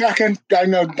 just checking. I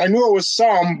knew it was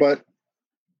some, but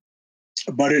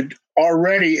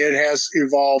it has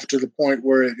evolved to the point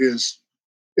where it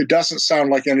doesn't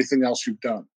sound like anything else you've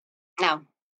done. No.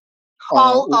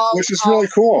 Which is really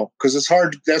cool, because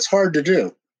that's hard to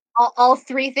do. All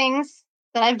 3 things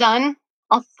that I've done.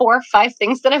 All 4 or 5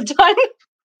 things that I've done.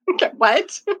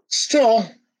 What? Still,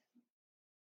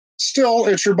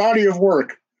 it's your body of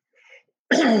work.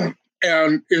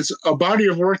 And it's a body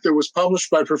of work that was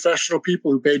published by professional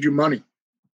people who paid you money.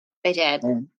 They did.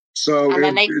 So and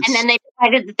then they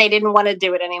decided that they didn't want to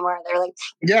do it anymore. They're like,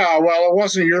 yeah, well, it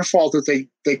wasn't your fault that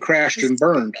they crashed and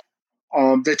burned.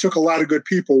 They took a lot of good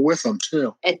people with them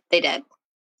too. They did.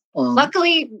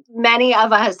 Luckily, many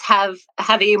of us have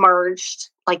emerged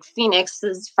like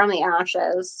phoenixes from the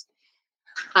ashes.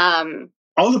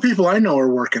 All the people I know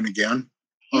are working again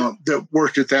that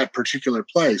worked at that particular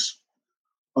place.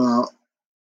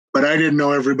 But I didn't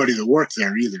know everybody that worked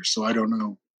there either, so I don't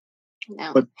know.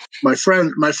 No. But my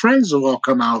friends have all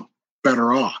come out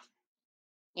better off.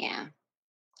 Yeah.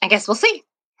 I guess we'll see.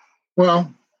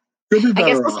 Well, they'll be better I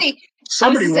guess we'll off. See.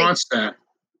 Somebody wants that.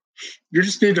 You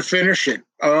just need to finish it.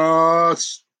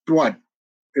 It's what?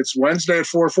 It's Wednesday at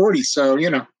 4:40, so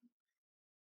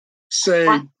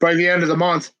say by the end of the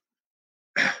month.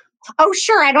 Oh,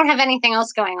 sure. I don't have anything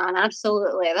else going on.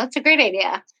 Absolutely. That's a great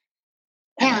idea.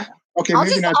 Yeah. Okay,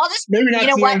 maybe not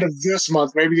the end of this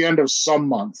month, maybe the end of some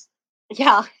month.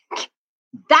 Yeah.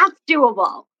 That's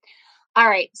doable. All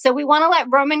right. So we want to let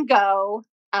Roman go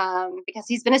because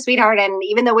he's been a sweetheart. And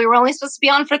even though we were only supposed to be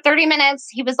on for 30 minutes,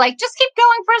 he was like, just keep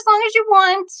going for as long as you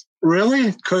want.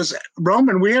 Really? Because,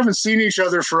 Roman, we haven't seen each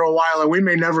other for a while and we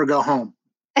may never go home.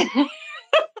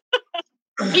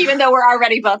 Even though we're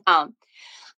already both home.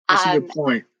 That's a good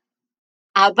point.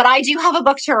 But I do have a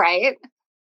book to write.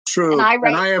 True.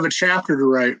 And I have a chapter to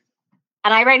write.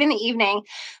 And I write in the evening,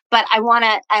 but I want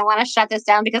to shut this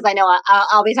down because I know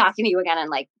I'll be talking to you again in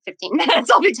like 15 minutes.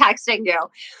 I'll be texting you.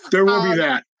 There will be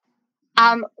that.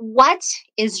 What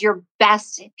is your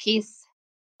best piece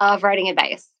of writing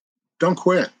advice? Don't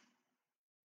quit.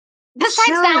 Besides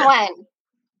that one.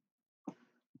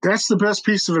 That's the best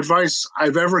piece of advice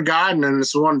I've ever gotten, and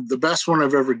it's the best one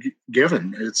I've ever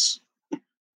given. It's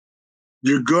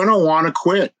you're gonna want to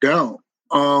quit. Don't.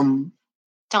 I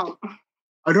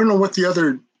don't know what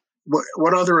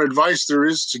what other advice there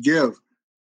is to give.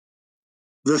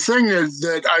 The thing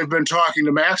that I've been talking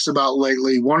to Max about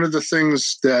lately, one of the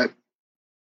things that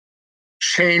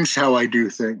changed how I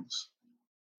do things,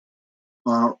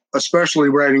 especially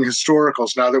writing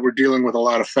historicals now that we're dealing with a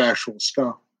lot of factual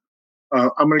stuff.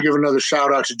 I'm going to give another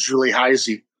shout out to Julie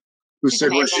Heisey, who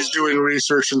said when she's doing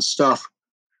research and stuff,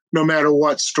 no matter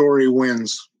what, story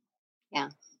wins. Yeah.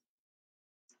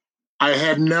 I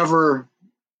had never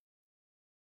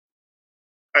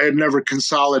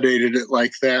consolidated it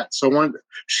like that. So when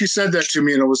she said that to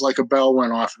me, and it was like a bell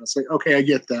went off, and I was like, okay, I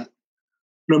get that.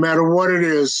 No matter what it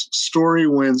is, story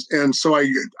wins. And so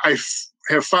I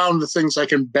have found the things I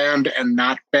can bend and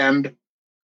not bend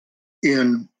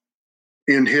in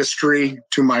history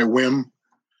to my whim.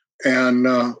 And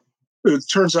it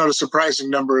turns out a surprising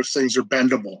number of things are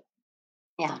bendable.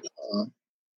 Yeah.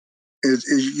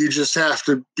 You just have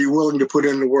to be willing to put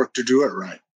in the work to do it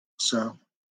right. So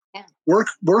yeah. Work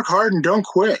hard and don't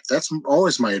quit. That's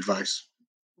always my advice.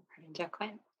 Don't quit.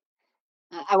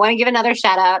 I want to give another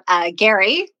shout out.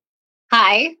 Gary,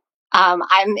 hi.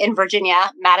 I'm in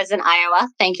Virginia. Matt is in Iowa.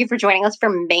 Thank you for joining us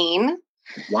from Maine.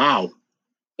 Wow.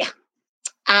 Yeah.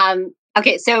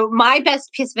 Okay, so my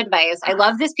best piece of advice. I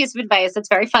love this piece of advice. It's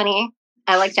very funny.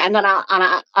 I like to end on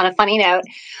a funny note.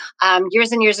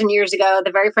 Years and years and years ago,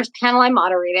 the very first panel I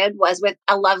moderated was with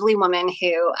a lovely woman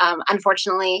who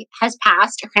unfortunately has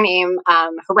passed. Her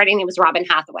writing name was Robin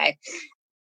Hathaway.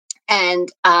 And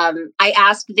I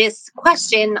asked this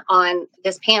question on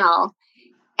this panel,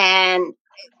 and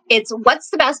it's, what's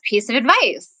the best piece of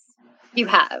advice you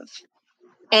have?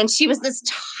 And she was this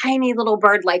tiny little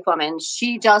bird-like woman.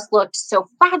 She just looked so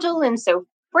fragile and so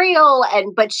frail,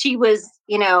 but she was,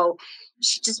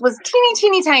 she just was teeny,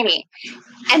 teeny, tiny.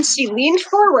 And she leaned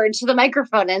forward to the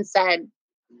microphone and said,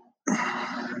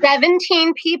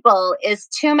 17 people is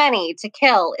too many to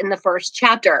kill in the first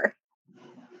chapter.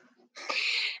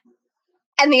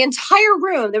 And the entire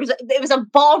room, it was a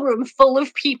ballroom full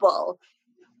of people,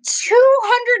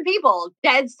 200 people,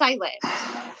 dead silent.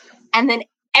 And then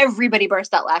everybody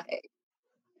burst out laughing.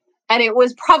 And it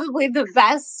was probably the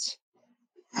best,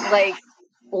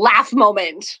 laugh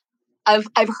moment I've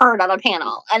heard on a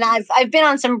panel. And I've been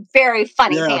on some very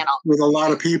funny panels. With a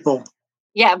lot of people.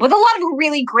 Yeah, with a lot of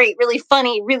really great, really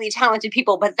funny, really talented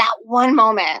people. But that one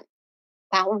moment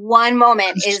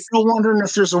is still wondering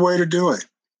if there's a way to do it.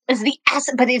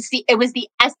 It was the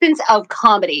essence of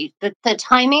comedy. The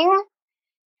timing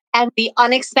and the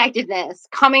unexpectedness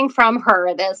coming from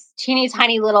her, this teeny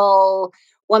tiny little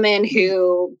woman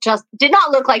who just did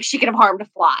not look like she could have harmed a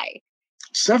fly.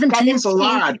 17 is a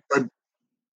lot, but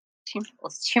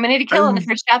it's too many to kill in the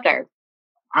first chapter.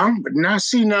 Now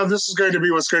this is going to be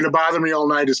what's going to bother me all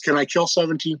night is, can I kill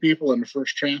 17 people in the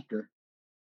first chapter?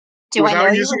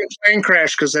 Without using a plane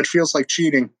crash, because that feels like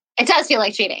cheating. It does feel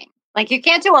like cheating. Like you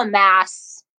can't do a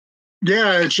mass.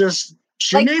 Yeah, it's just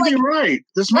she may be right.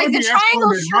 This might Like the be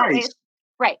Triangle excellent advice. Shirtwaist,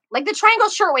 right? Like the Triangle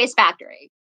Shirtwaist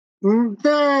Factory.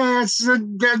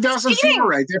 That doesn't feel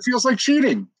right. That feels like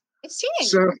cheating. It's cheating.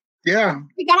 So yeah,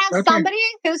 you gotta have somebody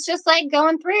who's just like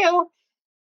going through.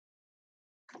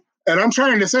 And I'm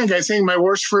trying to think. I think my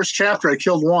worst first chapter, I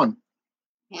killed one.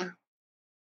 Yeah.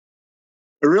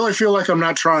 I really feel like I'm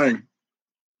not trying.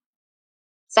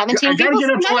 17 I gotta people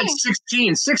get up too to like many.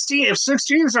 16. 16. If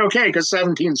 16 is okay, because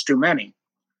 17 is too many.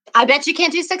 I bet you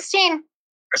can't do 16.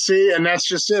 See, and that's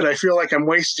just it. I feel like I'm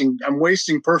wasting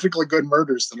perfectly good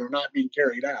murders that are not being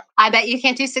carried out. I bet you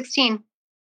can't do 16.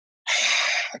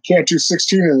 I can't do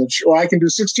 16 I can do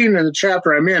 16 in the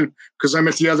chapter I'm in because I'm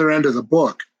at the other end of the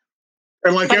book.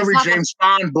 And like every James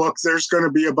Bond book, there's going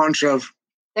to be a bunch of.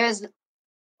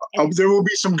 There will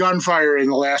be some gunfire in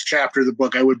the last chapter of the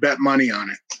book. I would bet money on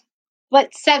it.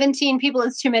 But 17 people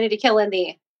is too many to kill in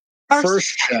the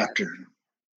first chapter.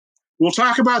 We'll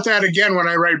talk about that again when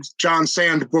I write John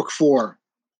Sand book 4.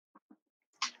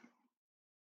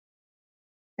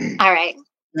 All right.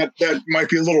 That might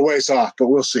be a little ways off, but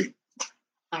we'll see.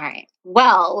 All right.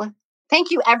 Well,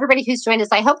 thank you everybody who's joined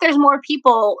us. I hope there's more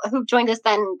people who've joined us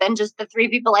than just the 3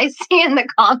 people I see in the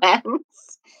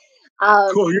comments.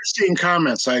 Cool. You're seeing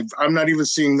comments. I'm not even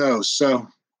seeing those. So.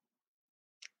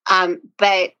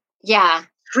 But yeah.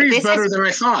 3 is better than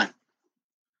I thought.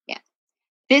 Yeah.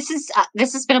 This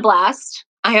has been a blast.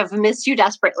 I have missed you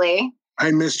desperately.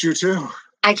 I missed you too.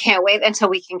 I can't wait until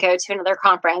we can go to another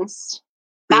conference.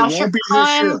 It won't be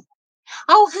this year.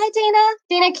 Oh, hi,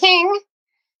 Dana. Dana King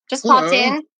just popped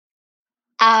in.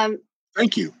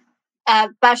 Thank you.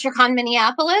 BoucherCon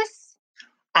Minneapolis.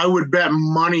 I would bet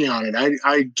money on it.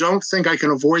 I don't think I can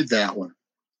avoid that one.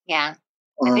 Yeah.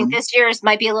 I think this year's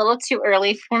might be a little too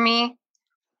early for me.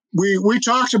 We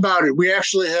talked about it. We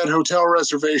actually had hotel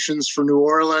reservations for New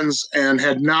Orleans and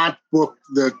had not booked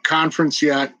the conference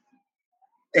yet.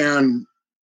 And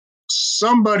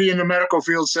somebody in the medical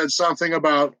field said something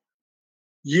about,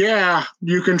 yeah,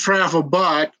 you can travel,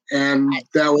 but, and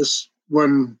that was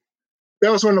when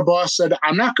the boss said,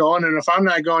 I'm not going. And if I'm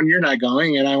not going, you're not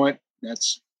going. And I went,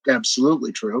 that's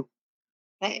absolutely true.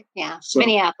 Okay. Yeah. So,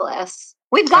 Minneapolis.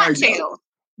 We've got to.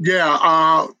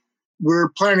 Yeah. We're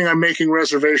planning on making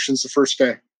reservations the first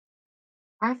day.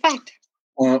 Perfect.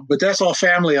 But that's all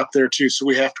family up there too, so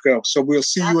we have to go. So we'll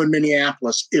see you in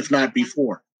Minneapolis, if not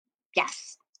before.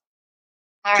 Yes.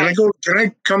 All right. Can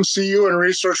I come see you in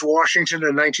Research Washington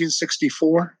in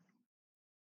 1964?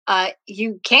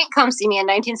 You can't come see me in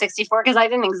 1964 because I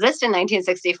didn't exist in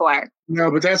 1964. No,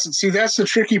 but that's the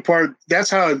tricky part. That's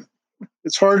how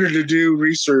it's harder to do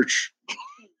research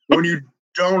when you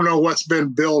don't know what's been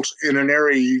built in an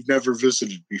area you've never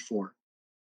visited before.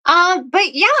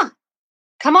 But yeah,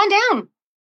 come on down.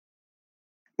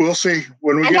 We'll see.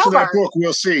 When we get to that book,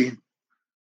 we'll see.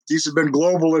 These have been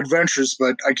global adventures,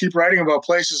 but I keep writing about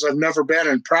places I've never been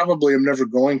and probably am never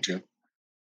going to.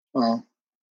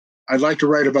 I'd like to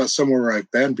write about somewhere where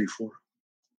I've been before.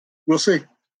 We'll see.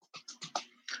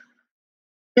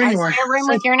 Anyway, a room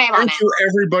with your name on it. Thank you,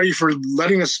 everybody, for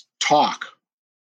letting us talk.